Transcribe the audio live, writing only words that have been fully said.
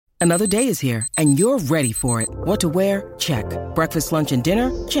Another day is here, and you're ready for it. What to wear? Check. Breakfast, lunch, and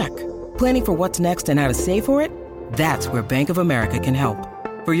dinner? Check. Planning for what's next and how to save for it? That's where Bank of America can help.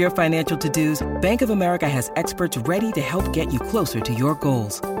 For your financial to-dos, Bank of America has experts ready to help get you closer to your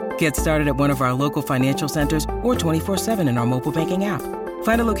goals. Get started at one of our local financial centers or 24/7 in our mobile banking app.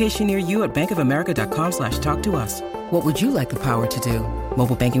 Find a location near you at bankofamerica.com/talktous. What would you like the power to do?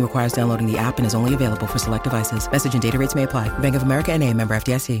 Mobile banking requires downloading the app and is only available for select devices. Message and data rates may apply. Bank of America N.A., member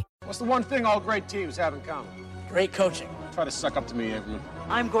FDIC. What's the one thing all great teams have in common? Great coaching. Try to suck up to me, everyone.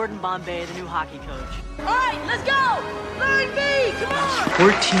 I'm Gordon Bombay, the new hockey coach. All right, let's go! Line B, come on!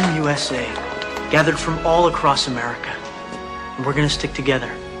 We're Team USA, gathered from all across America. And we're going to stick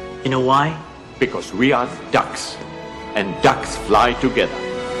together. You know why? Because we are ducks, and ducks fly together.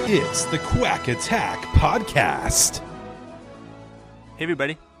 It's the Quack Attack Podcast. Hey,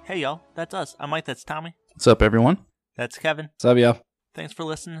 everybody. Hey, y'all. That's us. I'm Mike. That's Tommy. What's up, everyone? That's Kevin. What's up, y'all? Thanks for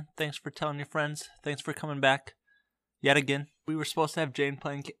listening. Thanks for telling your friends. Thanks for coming back yet again. We were supposed to have Jane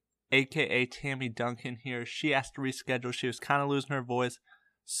Plank, a.k.a. Tammy Duncan, here. She asked to reschedule. She was kind of losing her voice.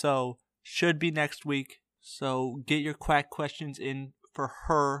 So, should be next week. So, get your quack questions in for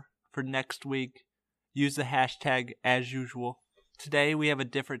her for next week. Use the hashtag as usual. Today, we have a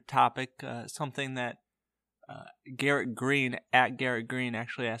different topic. Something that Garrett Green, at Garrett Green,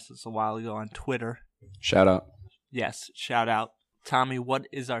 actually asked us a while ago on Twitter. Shout out. Yes, shout out. Tommy, what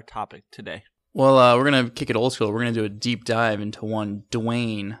is our topic today? Well, we're going to kick it old school. We're going to do a deep dive into one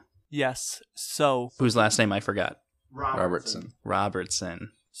Dwayne. Yes, so... whose last name I forgot. Robertson.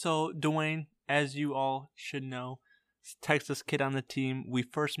 So, Dwayne, as you all should know, Texas kid on the team. We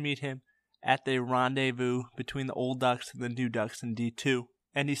first meet him at the rendezvous between the old Ducks and the new Ducks in D2.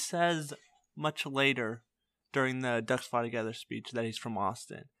 And he says much later during the Ducks Fly Together speech that he's from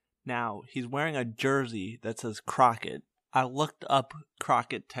Austin. Now, he's wearing a jersey that says Crockett. I looked up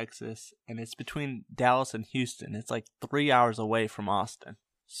Crockett, Texas, and it's between Dallas and Houston. It's like 3 hours away from Austin.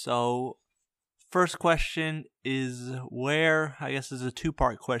 So, first question is where, I guess is a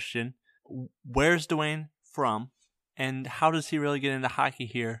two-part question. Where's Dwayne from, and how does he really get into hockey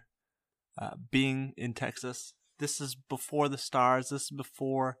here, being in Texas? This is before the Stars. This is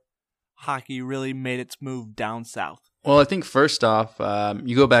before hockey really made its move down south. Well, I think first off,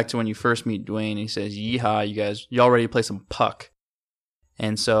 you go back to when you first meet Dwayne. He says, "Yeehaw, y'all ready to play some puck?"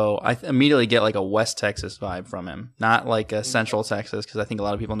 And so I immediately get like a West Texas vibe from him, not like a Central Texas, because I think a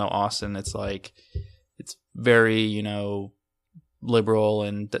lot of people know Austin. It's like it's very liberal,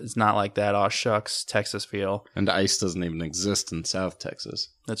 and it's not like that aw shucks Texas feel. And ice doesn't even exist in South Texas.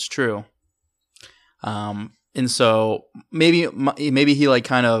 That's true. And so maybe he like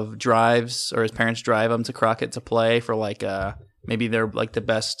kind of drives, or his parents drive him to Crockett to play for like maybe they're like the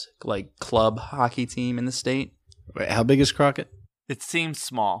best like club hockey team in the state. Wait, how big is Crockett? It seems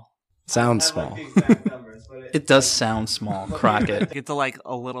small. Sounds small. It does sound small, Crockett. It's like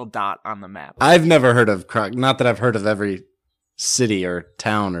a little dot on the map. I've never heard of Crockett. Not that I've heard of every city or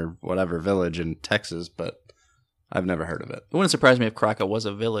town or whatever village in Texas, but I've never heard of it. It wouldn't surprise me if Crockett was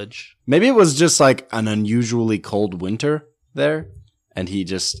a village. Maybe it was just like an unusually cold winter there, and he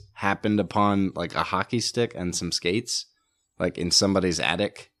just happened upon like a hockey stick and some skates, like in somebody's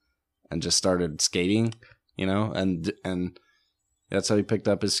attic, and just started skating, and that's how he picked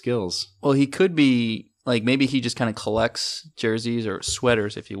up his skills. Well, he could be like, maybe he just kind of collects jerseys or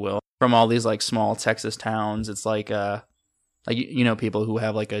sweaters, if you will, from all these like small Texas towns. It's like people who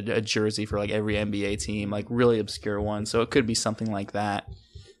have like a jersey for like every NBA team, like really obscure ones. So it could be something like that.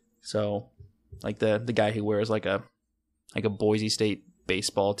 So like the guy who wears like a Boise State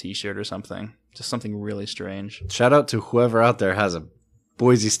baseball T-shirt or something, just something really strange. Shout out to whoever out there has a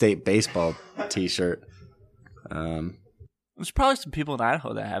Boise State baseball T-shirt. There's probably some people in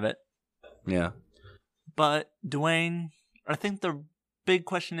Idaho that have it. Yeah. But Dwayne, I think the big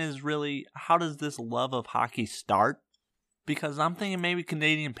question is really, how does this love of hockey start? Because I'm thinking maybe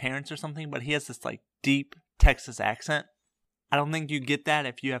Canadian parents or something, but he has this like deep Texas accent. I don't think you get that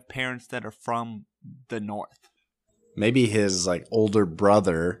if you have parents that are from the north. Maybe his like older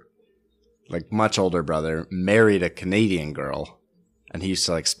brother, like much older brother, married a Canadian girl, and he used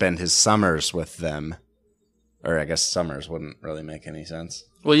to like spend his summers with them. Or I guess summers wouldn't really make any sense.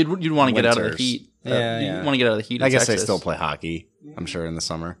 Well, you'd want to get out of the heat. Yeah. You want to get out of the heat. I guess Texas. they still play hockey, I'm sure, in the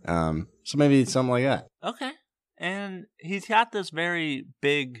summer. So maybe something like that. Okay. And he's got this very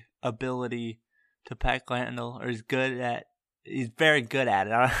big ability to pack handle, or he's very good at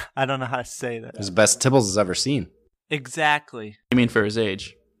it. I don't know how to say that. It's the best Tibbles has ever seen. Exactly. You mean for his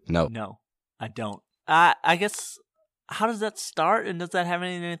age? No. No, I don't. I guess how does that start, and does that have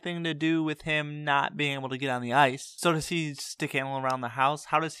anything to do with him not being able to get on the ice? So does he stick handle around the house?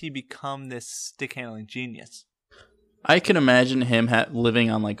 How does he become this stick handling genius? I can imagine him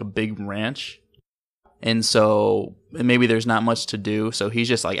living on like a big ranch, and so maybe there's not much to do, so he's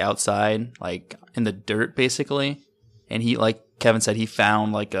just like outside, like in the dirt basically, and he, like Kevin said, he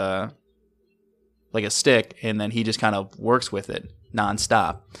found like a stick, and then he just kind of works with it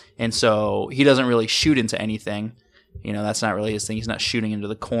nonstop, and so he doesn't really shoot into anything. You know, that's not really his thing. He's not shooting into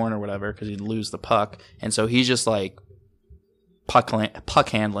the corn or whatever because he'd lose the puck. And so he's just like puck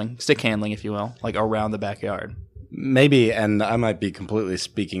handling, stick handling, if you will, like around the backyard. Maybe, and I might be completely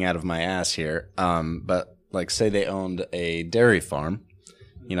speaking out of my ass here, but like say they owned a dairy farm.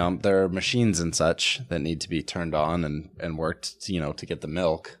 You know, there are machines and such that need to be turned on and worked, to get the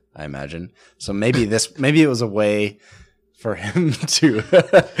milk, I imagine. So maybe it was a way for him to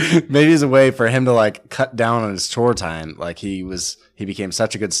like cut down on his chore time. Like he became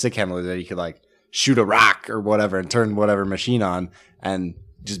such a good stick handler that he could like shoot a rock or whatever and turn whatever machine on and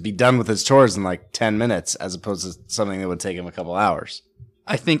just be done with his chores in like 10 minutes as opposed to something that would take him a couple hours.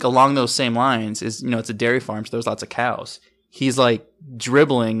 I think along those same lines is, it's a dairy farm, so there's lots of cows. He's like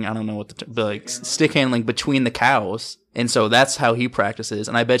dribbling, I don't know what but like stick handling between the cows. And so that's how he practices.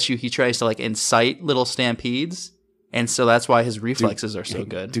 And I bet you he tries to like incite little stampedes. And so that's why his reflexes are so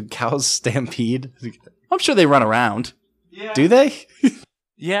good. Do cows stampede? I'm sure they run around. Yeah. Do they?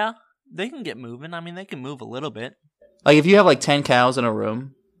 Yeah, they can get moving. I mean, they can move a little bit. Like if you have like 10 cows in a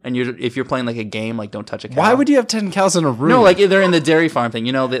room, and if you're playing like a game, like don't touch a cow. Why would you have 10 cows in a room? No, like they're in the dairy farm thing.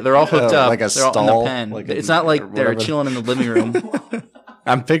 They're all hooked up. Like a they're stall. All in the pen. Like it's not like they're chilling in the living room.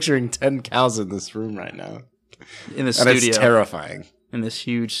 I'm picturing 10 cows in this room right now. In the studio. And it's terrifying. In this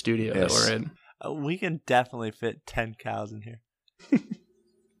huge studio that we're in. We can definitely fit 10 cows in here.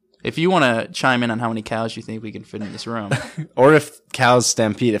 If you want to chime in on how many cows you think we can fit in this room. Or if cows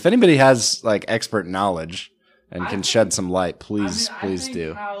stampede. If anybody has like expert knowledge and can shed some light, please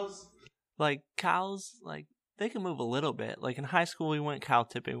do. Cows, they can move a little bit. Like in high school, we went cow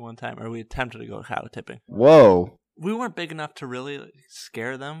tipping one time, or we attempted to go cow tipping. Whoa. We weren't big enough to really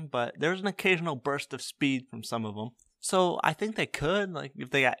scare them, but there was an occasional burst of speed from some of them. So I think they could, if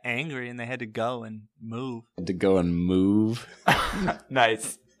they got angry and they had to go and move.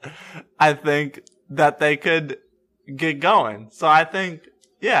 Nice. I think that they could get going. So I think,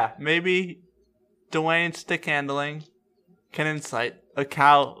 yeah, maybe Dwayne stick handling can incite a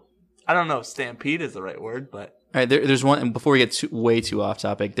cow. I don't know if stampede is the right word, but... All right, there's one, and before we get way too off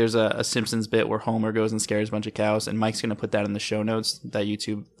topic, there's a Simpsons bit where Homer goes and scares a bunch of cows, and Mike's going to put that in the show notes, that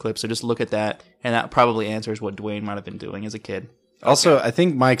YouTube clip, so just look at that, and that probably answers what Dwayne might have been doing as a kid. Also, I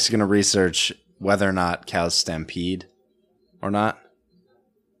think Mike's going to research whether or not cows stampede or not.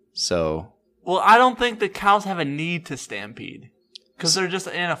 So... Well, I don't think the cows have a need to stampede, because they're just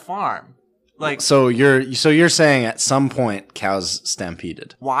in a farm. So you're saying at some point cows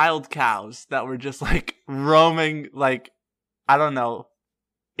stampeded. Wild cows that were just roaming, I don't know,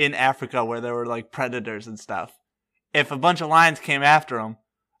 in Africa where there were predators and stuff. If a bunch of lions came after them,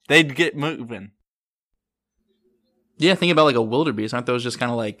 they'd get moving. Yeah, think about a wildebeest. Aren't those just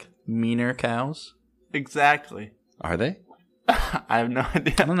kind of meaner cows? Exactly. Are they? I have no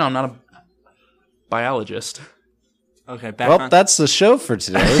idea. I don't know. I'm not a biologist. Okay, that's the show for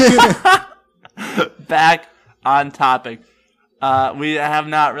today. Back on topic. We have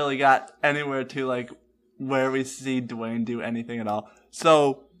not really got anywhere to where we see Dwayne do anything at all.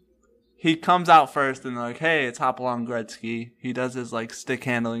 So he comes out first and they're like, hey, it's Hopalong Gretzky. He does his stick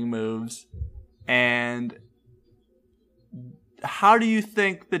handling moves. And how do you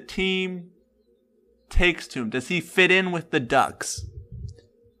think the team takes to him? Does he fit in with the Ducks?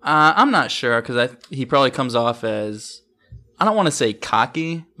 I'm not sure, because he probably comes off as, I don't want to say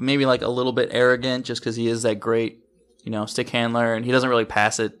cocky, maybe a little bit arrogant, just because he is that great, stick handler, and he doesn't really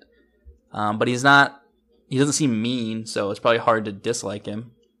pass it. But he doesn't seem mean, so it's probably hard to dislike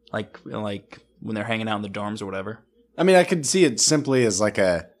him, like when they're hanging out in the dorms or whatever. I mean, I could see it simply as a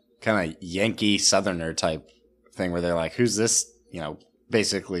kind of Yankee Southerner type thing where they're like, who's this,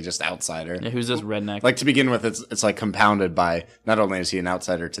 basically just outsider. Yeah, who's this redneck? To begin with, it's compounded by, not only is he an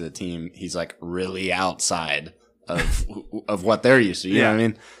outsider to the team, he's really outside of what they're used to. You know what I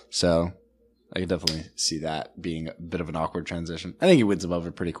mean? So I could definitely see that being a bit of an awkward transition. I think he wins him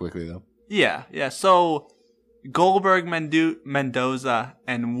over pretty quickly, though. Yeah. So Goldberg, Mendoza,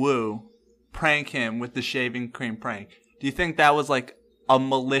 and Wu prank him with the shaving cream prank. Do you think that was a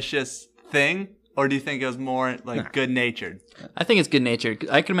malicious thing? Or do you think it was more good-natured? I think it's good-natured.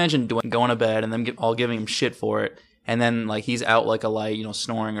 I can imagine Dwayne going to bed and them all giving him shit for it. And then like he's out like a light,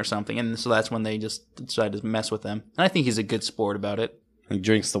 snoring or something. And so that's when they just decide to mess with him. And I think he's a good sport about it. He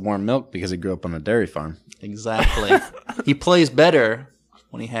drinks the warm milk because he grew up on a dairy farm. Exactly. He plays better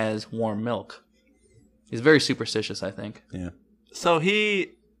when he has warm milk. He's very superstitious, I think. Yeah. So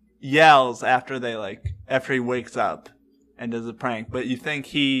he yells after he wakes up and does a prank, but you think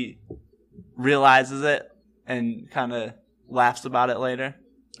he realizes it and kind of laughs about it later?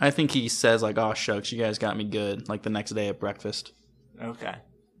 I think he says like, "Oh shucks, you guys got me good," like the next day at breakfast. Okay.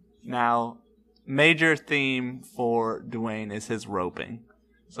 Now, major theme for Dwayne is his roping.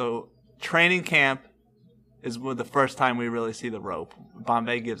 So training camp is the first time we really see the rope.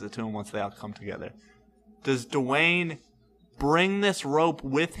 Bombay gives it to him once they all come together. Does Dwayne bring this rope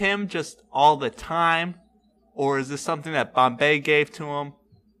with him just all the time? Or is this something that Bombay gave to him?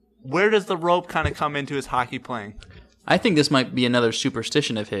 Where does the rope kind of come into his hockey playing? I think this might be another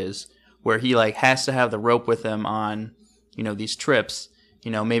superstition of his where he like has to have the rope with him on, these trips.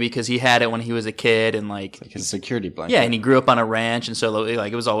 Maybe because he had it when he was a kid and like his security blanket. Yeah, and he grew up on a ranch, and so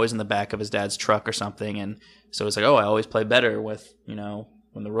like it was always in the back of his dad's truck or something, and so it's like, oh, I always play better with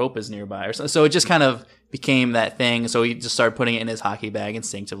when the rope is nearby or so. So it just kind of became that thing. So he just started putting it in his hockey bag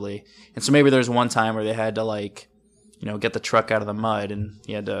instinctively, and so maybe there's one time where they had to like get the truck out of the mud, and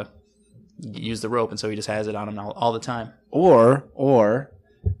he had to use the rope, and so he just has it on him all the time. Or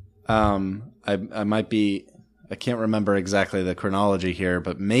I might be. I can't remember exactly the chronology here,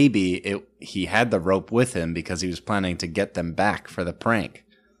 but maybe he had the rope with him because he was planning to get them back for the prank.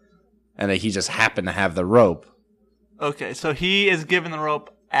 And that he just happened to have the rope. Okay, so he is given the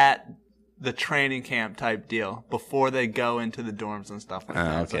rope at the training camp type deal before they go into the dorms and stuff like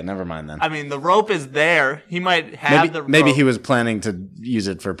that. Okay, never mind then. I mean, the rope is there. He might have the rope. Maybe he was planning to use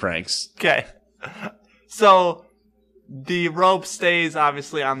it for pranks. Okay. So the rope stays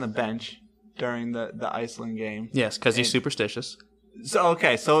obviously on the bench during the Iceland game. Yes, because he's superstitious. So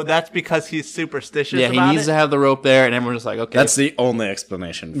that's because he's superstitious. Yeah, he needs to have the rope there, and everyone's just like, okay. That's the only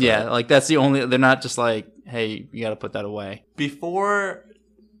explanation. Yeah, like that's the only. They're not just like, hey, you got to put that away. Before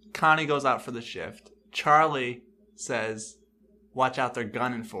Connie goes out for the shift, Charlie says, "Watch out, they're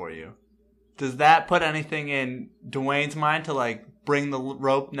gunning for you." Does that put anything in Dwayne's mind to like bring the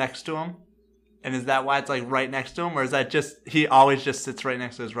rope next to him? And is that why it's like right next to him, or is that just he always just sits right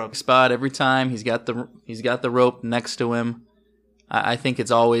next to his rope? Spot every time. He's got the rope next to him. I think it's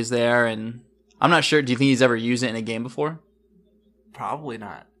always there, and I'm not sure. Do you think he's ever used it in a game before? Probably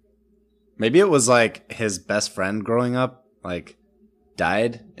not. Maybe it was like his best friend growing up, like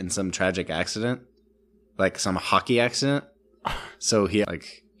died in some tragic accident, like some hockey accident. So he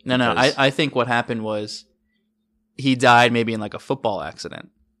like no. I think what happened was he died maybe in like a football accident.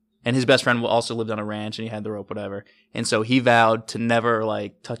 And his best friend also lived on a ranch, and he had the rope, whatever. And so he vowed to never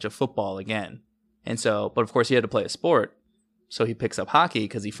like touch a football again. And so, but of course he had to play a sport. So he picks up hockey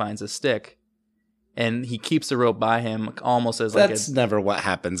because he finds a stick, and he keeps the rope by him almost as like that's never what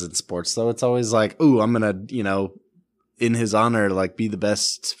happens in sports, though. It's always like, ooh, I'm gonna, in his honor, like be the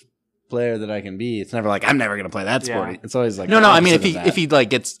best player that I can be. It's never like I'm never gonna play that sport. Yeah. It's always like no. I mean, if he like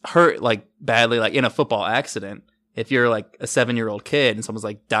gets hurt like badly, like in a football accident. If you're like a 7-year-old kid and someone's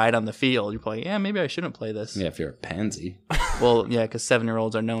like died on the field, you're probably, yeah, maybe I shouldn't play this. Yeah, if you're a pansy. Well, yeah, because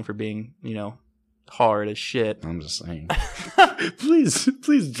 7-year-olds are known for being, hard as shit. I'm just saying.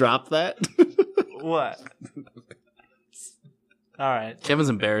 please drop that. What? All right. Kevin's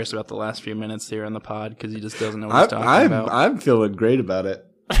embarrassed about the last few minutes here on the pod because he just doesn't know what he's talking about. I'm feeling great about it.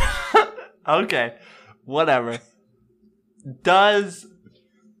 Okay, whatever. Does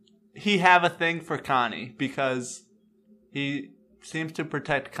he have a thing for Connie? Because he seems to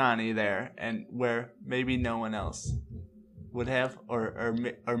protect Connie there, and where maybe no one else would have, or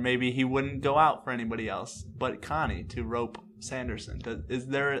maybe he wouldn't go out for anybody else but Connie to rope Sanderson. Is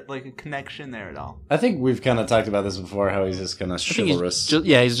there like a connection there at all? I think we've kind of talked about this before, how he's just kind of chivalrous.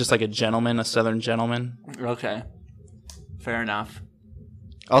 He's just like a gentleman, a Southern gentleman. Okay, fair enough.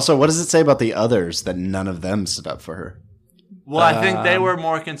 Also, what does it say about the others that none of them stood up for her? Well, I think they were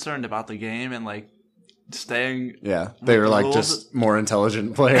more concerned about the game and like staying. Yeah, they were like just more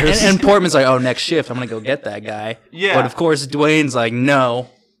intelligent players. And Portman's like, oh, next shift, I'm going to go get that guy. Yeah. But of course, Dwayne's like, no,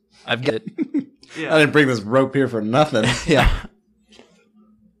 I've got it. Yeah. I didn't bring this rope here for nothing. Yeah.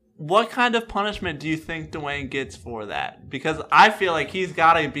 What kind of punishment do you think Dwayne gets for that? Because I feel like he's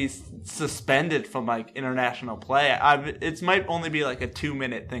got to be suspended from like international play. It might only be like a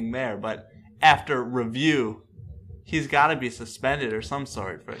 2-minute thing there, but after review, he's got to be suspended or some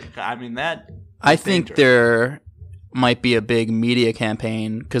sort. I mean, that. I think there might be a big media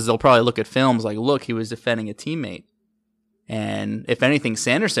campaign because they'll probably look at films like, look, he was defending a teammate. And if anything,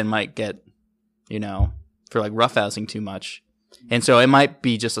 Sanderson might get, for like roughhousing too much. And so it might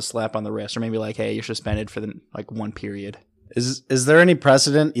be just a slap on the wrist, or maybe like, hey, you're suspended for the like 1 period. Is there any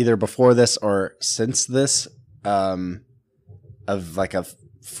precedent either before this or since this of like a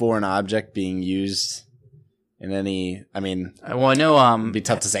foreign object being used in any? I mean, well, I know it'd be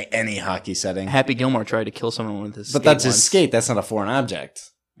tough to say any hockey setting. Happy Gilmore tried to kill someone with his skate. But that's his skate. That's not a foreign object.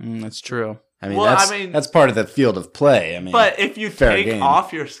 That's true. I mean, that's part of the field of play. I mean, but if you take game.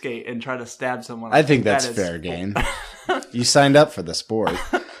 off your skate and try to stab someone, I think that's fair game. You signed up for the sport.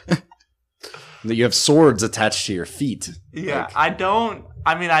 You have swords attached to your feet. Yeah, I don't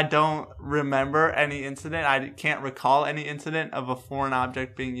remember any incident. I can't recall any incident of a foreign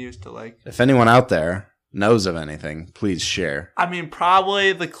object being used to like. If anyone out there knows of anything, please share. I mean,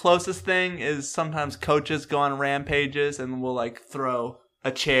 probably the closest thing is sometimes coaches go on rampages and will like throw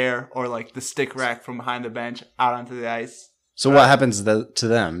a chair or like the stick rack from behind the bench out onto the ice. So what happens to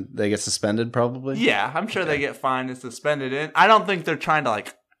them? They get suspended probably? Yeah, I'm sure they get fined and suspended. And I don't think they're trying to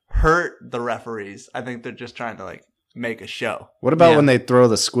like hurt the referees. I think they're just trying to like make a show. What about when they throw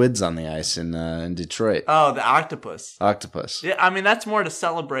the squids on the ice in Detroit? Oh, the octopus. Octopus. Yeah, I mean that's more to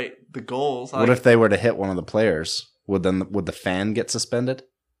celebrate the goals. What if they were to hit one of the players? Would the fan get suspended?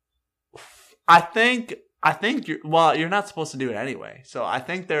 I think you're not supposed to do it anyway. So I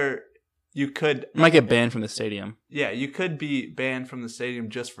think you might get banned from the stadium. Yeah, you could be banned from the stadium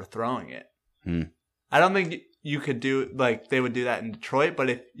just for throwing it. I don't think you could do like they would do that in Detroit, but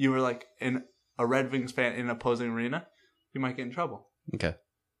if you were like in a Red Wings fan in an opposing arena, you might get in trouble. Okay.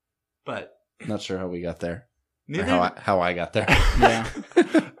 But not sure how we got there. Neither how I got there. Yeah.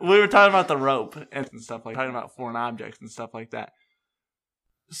 We were talking about the rope and stuff like talking about foreign objects and stuff like that.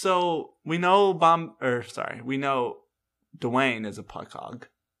 So we know Dwayne is a puck hog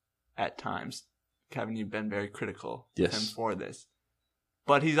at times. Kevin, you've been very critical of him for this.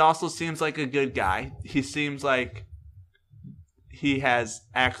 But he also seems like a good guy. He seems like he has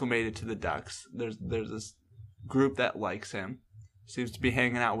acclimated to the Ducks. There's this group that likes him. Seems to be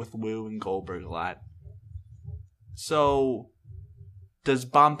hanging out with Wu and Goldberg a lot. So, does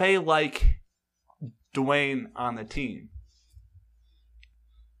Bombay like Dwayne on the team?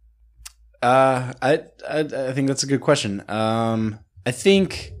 I think that's a good question. I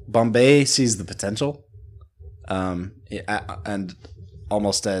think Bombay sees the potential, and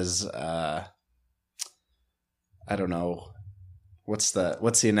almost as I don't know, what's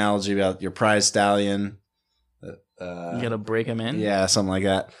the analogy about your prize stallion? You gotta break him in. Yeah, something like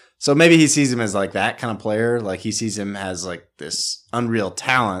that. So maybe he sees him as like that kind of player. Like he sees him as like this unreal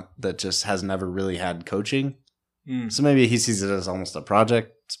talent that just has never really had coaching. So maybe he sees it as almost a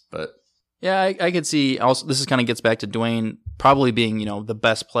project, but. Yeah, I could see. Also, this kind of gets back to Dwayne probably being, the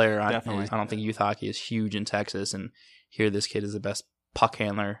best player. Definitely. I don't think youth hockey is huge in Texas, and here this kid is the best puck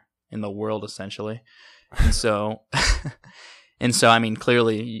handler in the world, essentially. And so, I mean,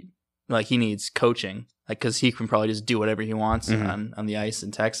 clearly, like he needs coaching, like because he can probably just do whatever he wants on the ice in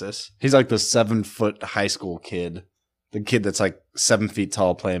Texas. He's like the 7-foot high school kid, the kid that's like 7 feet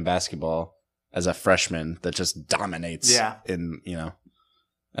tall playing basketball as a freshman that just dominates. Yeah.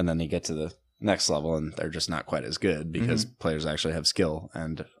 And then you get to the next level, and they're just not quite as good because players actually have skill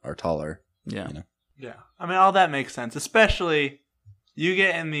and are taller. Yeah. Yeah. I mean, all that makes sense, especially you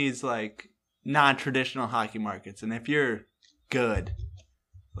get in these like non-traditional hockey markets, and if you're good,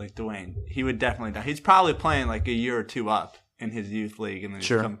 like Dwayne, he would definitely die. He's probably playing like a year or two up in his youth league, and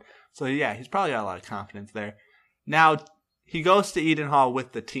then so yeah, he's probably got a lot of confidence there. Now he goes to Eden Hall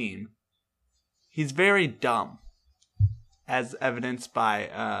with the team. He's very dumb, as evidenced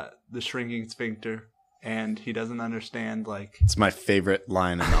by the shrinking sphincter, and he doesn't understand like. It's my favorite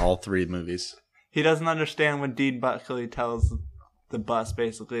line in all 3 movies. He doesn't understand when Dean Buckley tells the bus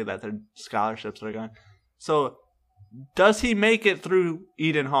basically that their scholarships are gone. So, does he make it through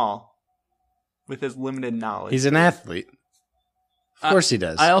Eden Hall with his limited knowledge? He's an athlete. Of course he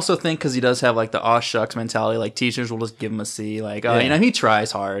does. I also think because he does have like the aw shucks mentality, like teachers will just give him a C, like, he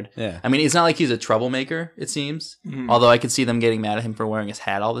tries hard. Yeah. I mean, it's not like he's a troublemaker, it seems. Although I could see them getting mad at him for wearing his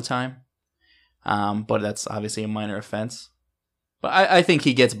hat all the time. But that's obviously a minor offense. But I think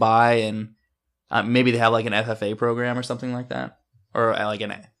he gets by, and maybe they have like an FFA program or something like that. Or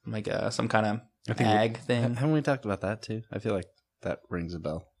some kind of ag thing. Haven't we talked about that too? I feel like that rings a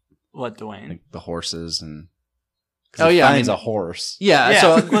bell. What, Dwayne? Like the horses and... Oh yeah, he's a horse. Yeah,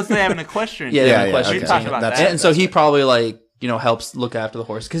 so because they have an equestrian. Yeah, equestrian. We talked about that. And so he probably helps look after the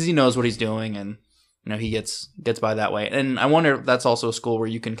horse because he knows what he's doing, and he gets by that way. And I wonder if that's also a school where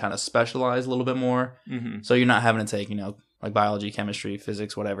you can kind of specialize a little bit more. So you're not having to take like biology, chemistry,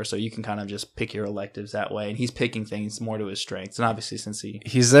 physics, whatever. So you can kind of just pick your electives that way. And he's picking things more to his strengths. And obviously, since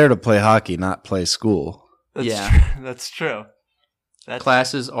he's there to play hockey, not play school. That's true.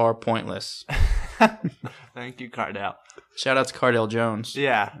 Classes are pointless. Thank you, Cardell. Shout out to Cardell Jones.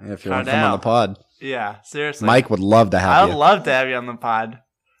 Yeah. If you want to come on the pod. Yeah, seriously. Mike would love to have you. I would love to have you on the pod.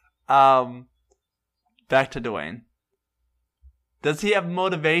 Back to Dwayne. Does he have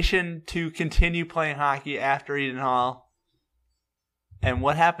motivation to continue playing hockey after Eden Hall? And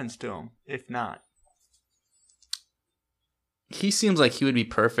what happens to him if not? He seems like he would be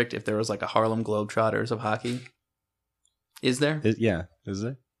perfect if there was like a Harlem Globetrotters of hockey. Is there? Is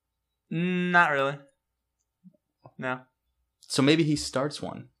there? Not really. No. So maybe he starts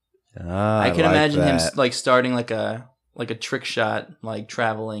one. I can imagine him like starting like a trick shot like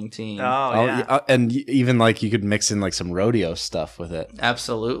traveling team. Oh yeah. And even like you could mix in like some rodeo stuff with it.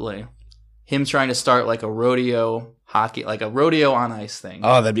 Absolutely. Him trying to start like a rodeo hockey, like a rodeo on ice thing.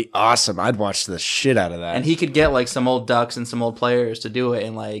 Oh, that'd be awesome. I'd watch the shit out of that. And he could get like some old Ducks and some old players to do it,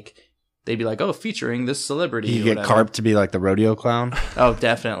 and like they'd be like, oh, featuring this celebrity. He could get Carp to be like the rodeo clown. Oh,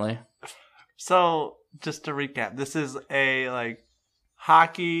 definitely. So just to recap, this is a like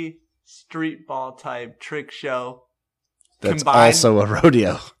hockey street ball type trick show. That's also a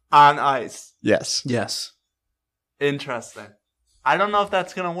rodeo. On ice. Yes. Yes. Interesting. I don't know if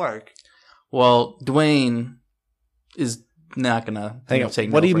that's going to work. Well, Dwayne is not going to take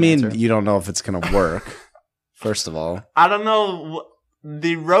no What do you for an mean answer. you don't know if it's going to work? First of all. I don't know.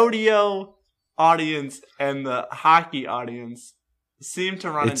 The rodeo audience and the hockey audience seem to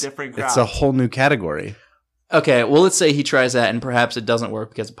run in different crowds. It's a whole new category. Okay, well, let's say he tries that and perhaps it doesn't work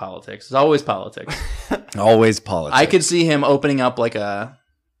because of politics. It's always politics. Always politics. I could see him opening up like an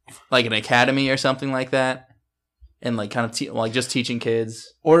academy or something like that, and like kind of just teaching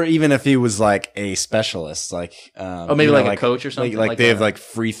kids. Or even if he was like a specialist, like maybe like a coach or something. Like they have like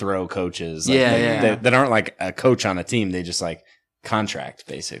free throw coaches. Like that aren't like a coach on a team. They just like contract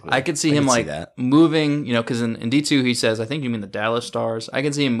basically. I could see him like moving, because in D2 he says, I think you mean the Dallas Stars. I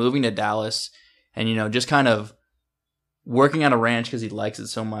can see him moving to Dallas. And, just kind of working on a ranch because he likes it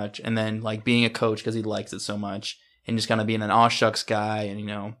so much. And then, like, being a coach because he likes it so much. And just kind of being an aw shucks guy.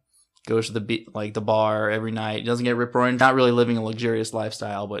 And, goes to the bar every night. He doesn't get rip roaring. Not really living a luxurious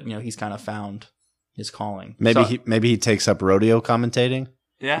lifestyle. But, he's kind of found his calling. Maybe he takes up rodeo commentating.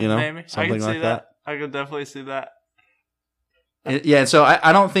 Yeah, maybe. Something I can like see that. I could definitely see that. Yeah, so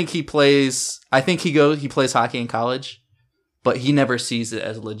I don't think he plays... I think he plays hockey in college. But he never sees it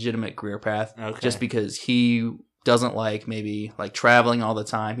as a legitimate career path just because he doesn't like traveling all the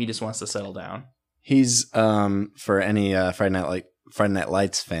time. He just wants to settle down. He's for any Friday Night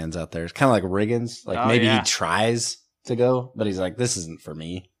Lights fans out there, it's kind of like Riggins. Like maybe he tries to go, but he's like, this isn't for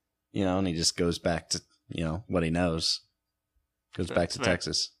me, and he just goes back to what he knows. Goes back to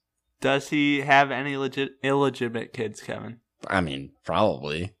Texas. Does he have any illegitimate kids, Kevin? I mean,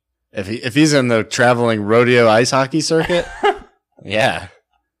 probably. If he's in the traveling rodeo ice hockey circuit, yeah,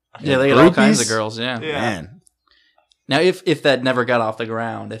 they get all kinds of girls. Yeah, man. Now, if that never got off the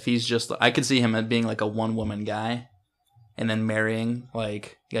ground, if he's just, I could see him being like a one woman guy, and then marrying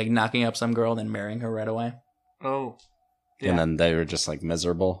like knocking up some girl, and then marrying her right away. Oh, yeah. And then they were just like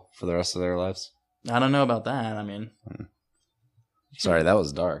miserable for the rest of their lives. I don't know about that. I mean, sorry, that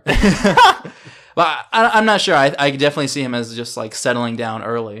was dark. But I'm not sure. I definitely see him as just like settling down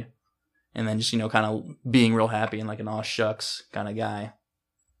early. And then just, kind of being real happy and like an aw shucks kind of guy.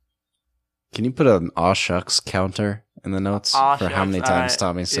 Can you put an aw shucks counter in the notes for how many times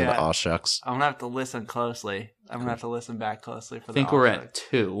Tommy said aw shucks? I'm going to have to listen closely. I'm going to have to listen back closely for I think we're at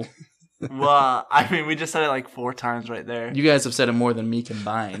 2. Well, I mean, we just said it like 4 times right there. You guys have said it more than me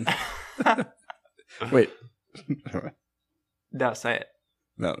combined. Wait. No, say it.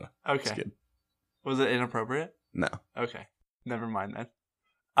 No. Okay. That's good. Was it inappropriate? No. Okay. Never mind then.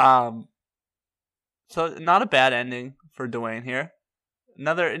 So not a bad ending for Dwayne here.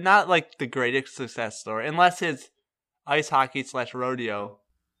 Not like the greatest success story, unless his ice hockey / rodeo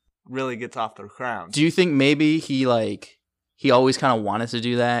really gets off the ground. Do you think maybe he always kind of wanted to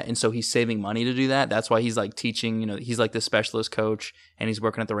do that, and so he's saving money to do that? That's why he's like teaching, he's like the specialist coach, and he's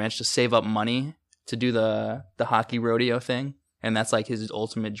working at the ranch to save up money to do the hockey rodeo thing, and that's like his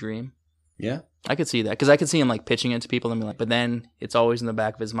ultimate dream. Yeah. I could see that, because I could see him like pitching it to people and be like, but then it's always in the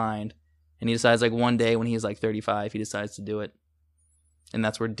back of his mind. And he decides like one day when he's like 35, he decides to do it. And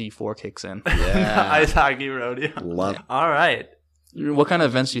that's where D4 kicks in. Yeah. Ice hockey rodeo. Love it. All right. What kind of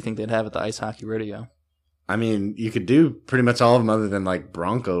events do you think they'd have at the ice hockey rodeo? I mean, you could do pretty much all of them other than like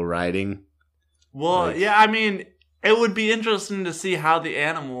bronco riding. Well, yeah, I mean, It would be interesting to see how the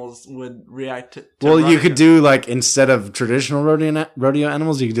animals would react to Well, you running could it. do like instead of traditional rodeo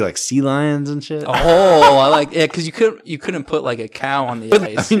animals, you could do like sea lions and shit. Oh, I like it because you couldn't put like a cow on the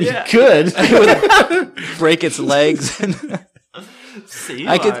ice. I mean, you could. It would break its legs. Sea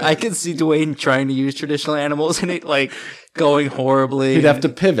I lions. could see Dwayne trying to use traditional animals and it like going horribly. He'd have to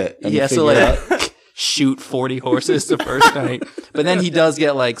pivot. And He has to figure like out- shoot 40 horses the first night, but then he does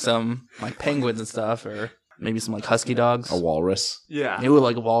get like some like penguins and stuff, or maybe some like husky dogs. a walrus. Yeah. Maybe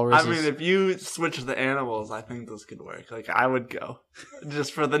like walruses. I mean, if you switch the animals, I think this could work. Like, I would go.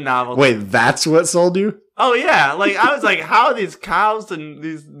 Just for the novelty. Wait, that's what sold you? Oh, yeah. Like, I was like, how are these cows and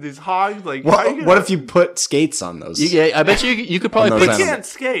these hogs? Like, how are you What if you put skates on those? yeah, I bet you could probably On put those You animals. can't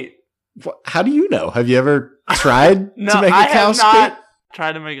skate. How do you know? Have you ever tried No, to make a I cow have skate? not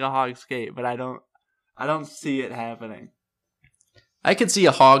tried to make a hog skate, but I don't see it happening. I could see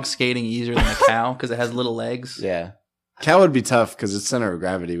a hog skating easier than a cow because it has little legs. Yeah. Cow would be tough because its center of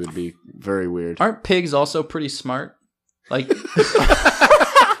gravity would be very weird. Aren't pigs also pretty smart? Like,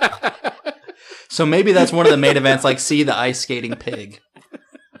 so maybe that's one of the main events. Like, see the ice skating pig.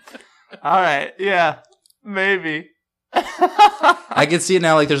 All right. Yeah. Maybe. I can see it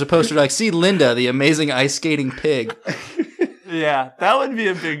now. Like, there's a poster like, see Linda, the amazing ice skating pig. Yeah. That would be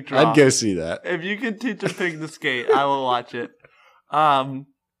a big draw. I'd go see that. If you could teach a pig to skate, I will watch it. All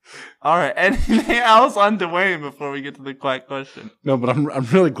right. Anything else on Dwayne before we get to the quack question? No, but I'm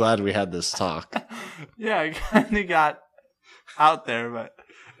really glad we had this talk. Yeah, it kind of got out there, but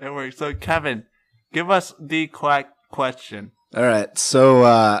it worked. So, Kevin, give us the quack question. All right. So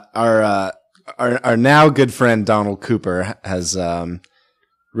our now good friend Donald Cooper has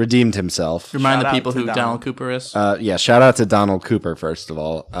redeemed himself. Remind Shout the out people to who Donald. Donald Cooper is. Yeah, shout out to Donald Cooper, first of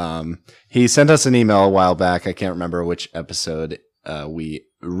all. He sent us an email a while back. I can't remember which episode we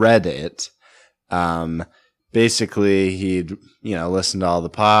read it. Basically, he'd, listened to all the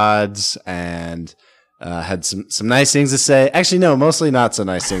pods and had some nice things to say. Actually, no, mostly not so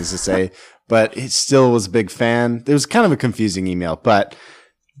nice things to say, but he still was a big fan. It was kind of a confusing email, but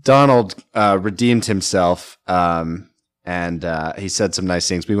Donald redeemed himself, and he said some nice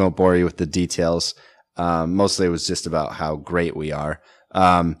things. We won't bore you with the details. Mostly it was just about how great we are.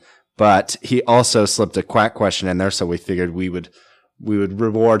 But he also slipped a quack question in there, so we figured we would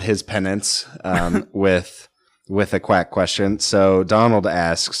reward his penance with a quack question. So Donald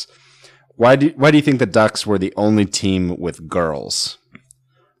asks, why do you think the Ducks were the only team with girls?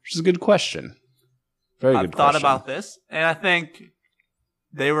 Which is a good question. Very good question. I've thought about this, and I think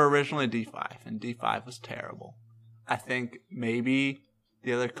they were originally D5, and D5 was terrible. I think maybe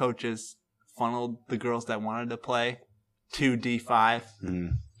the other coaches funneled the girls that wanted to play to D5,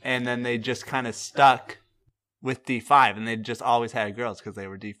 and then they just kind of stuck with D5, and they just always had girls because they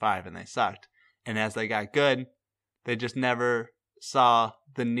were D5 and they sucked. And as they got good, they just never saw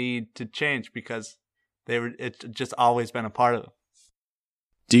the need to change because it's just always been a part of them.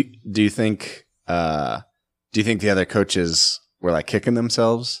 Do you think the other coaches were like kicking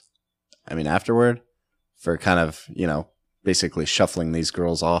themselves? I mean, afterward, for kind of basically shuffling these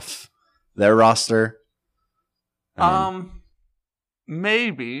girls off their roster.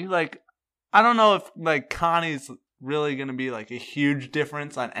 Maybe I don't know if Connie's really gonna be like a huge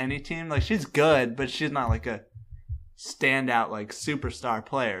difference on any team. Like, she's good, but she's not like a standout superstar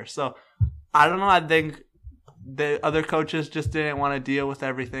player. So I don't know. I think the other coaches just didn't want to deal with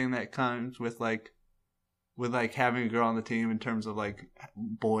everything that comes with having a girl on the team in terms of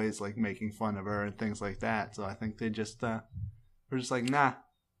boys making fun of her and things like that. So I think they just were just nah.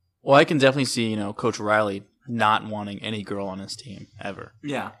 Well, I can definitely see, Coach Riley not wanting any girl on his team ever.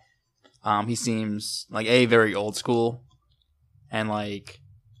 Yeah. He seems very old school, and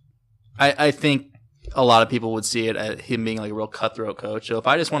I think a lot of people would see it as him being a real cutthroat coach. So if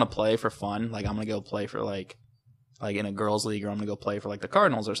I just want to play for fun, I'm gonna go play for in a girls' league, or I'm gonna go play for the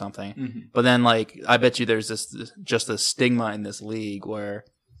Cardinals or something. Mm-hmm. But then I bet you there's just a stigma in this league where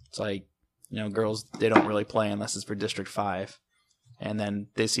it's girls, they don't really play unless it's for District 5, and then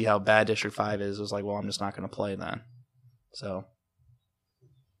they see how bad District 5 is. It was well, I'm just not gonna play then. So.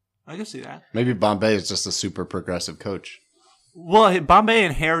 I can see that. Maybe Bombay is just a super progressive coach. Well, Bombay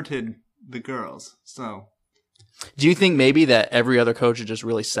inherited the girls, so. Do you think maybe that every other coach is just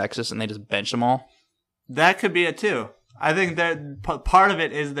really sexist and they just bench them all? That could be it too. I think that part of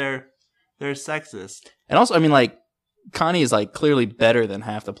it is they're sexist. And also, I mean, Connie is clearly better than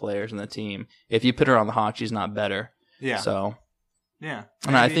half the players in the team. If you put her on the Hawks, she's not better. Yeah. So. Yeah.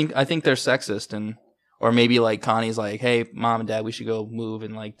 And I think they're sexist, and or maybe Connie's hey, Mom and Dad, we should go move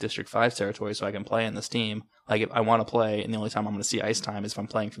in District 5 territory so I can play in this team. If I want to play, and the only time I'm going to see ice time is if I'm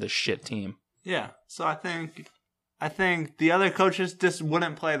playing for this shit team. Yeah. So I think I think the other coaches just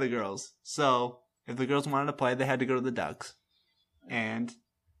wouldn't play the girls. So if the girls wanted to play, they had to go to the Ducks. And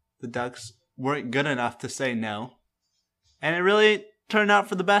the Ducks weren't good enough to say no. And it really turned out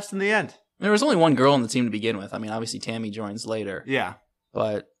for the best in the end. There was only one girl on the team to begin with. I mean, obviously Tammy joins later. Yeah.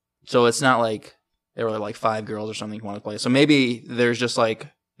 But, so it's not like there were like 5 girls or something who want to play. So maybe there's just like,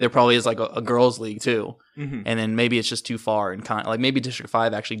 there probably is like a girls' league too. Mm-hmm. And then maybe it's just too far. Like maybe District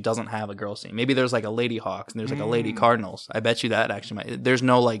 5 actually doesn't have a girls' team. Maybe there's like a Lady Hawks and there's like a Lady Cardinals. I bet you that actually might. There's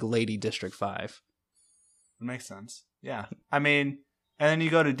no like Lady District 5. It makes sense. Yeah. I mean, and then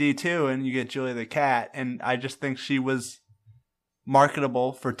you go to D2 and you get Julia the Cat. And I just think she was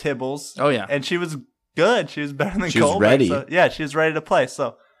marketable for Tibbles. Oh, yeah. And she was good. She was better than Colbert. She was ready. So, yeah, she was ready to play.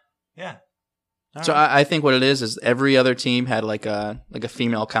 So, yeah. So I think what it is every other team had like a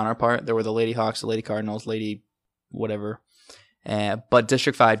female counterpart. There were the Lady Hawks, the Lady Cardinals, Lady whatever. But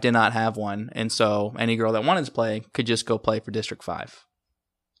District 5 did not have one. And so any girl that wanted to play could just go play for District 5.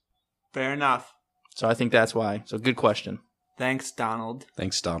 Fair enough. So I think that's why. So good question. Thanks, Donald.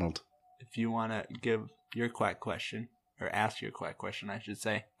 Thanks, Donald. If you want to give your quack question, or ask your quack question, I should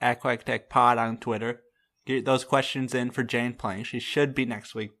say, at QuackTechPod on Twitter. Get those questions in for Jane playing. She should be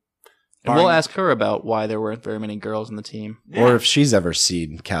next week. And we'll ask her about why there weren't very many girls in the team. Yeah. Or if she's ever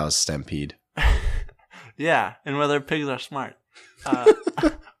seen Cows Stampede. Yeah, and whether pigs are smart.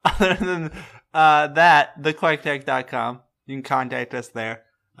 Other than that, thequacktech.com. You can contact us there.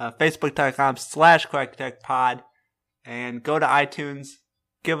 Facebook.com/QuackTechPod. And go to iTunes.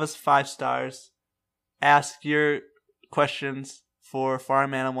 Give us 5 stars. Ask your questions for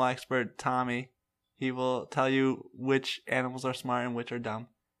farm animal expert Tommy. He will tell you which animals are smart and which are dumb.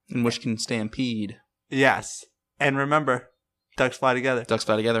 And which can stampede. Yes. And remember, ducks fly together. Ducks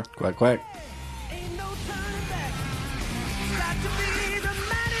fly together. Quack, quack.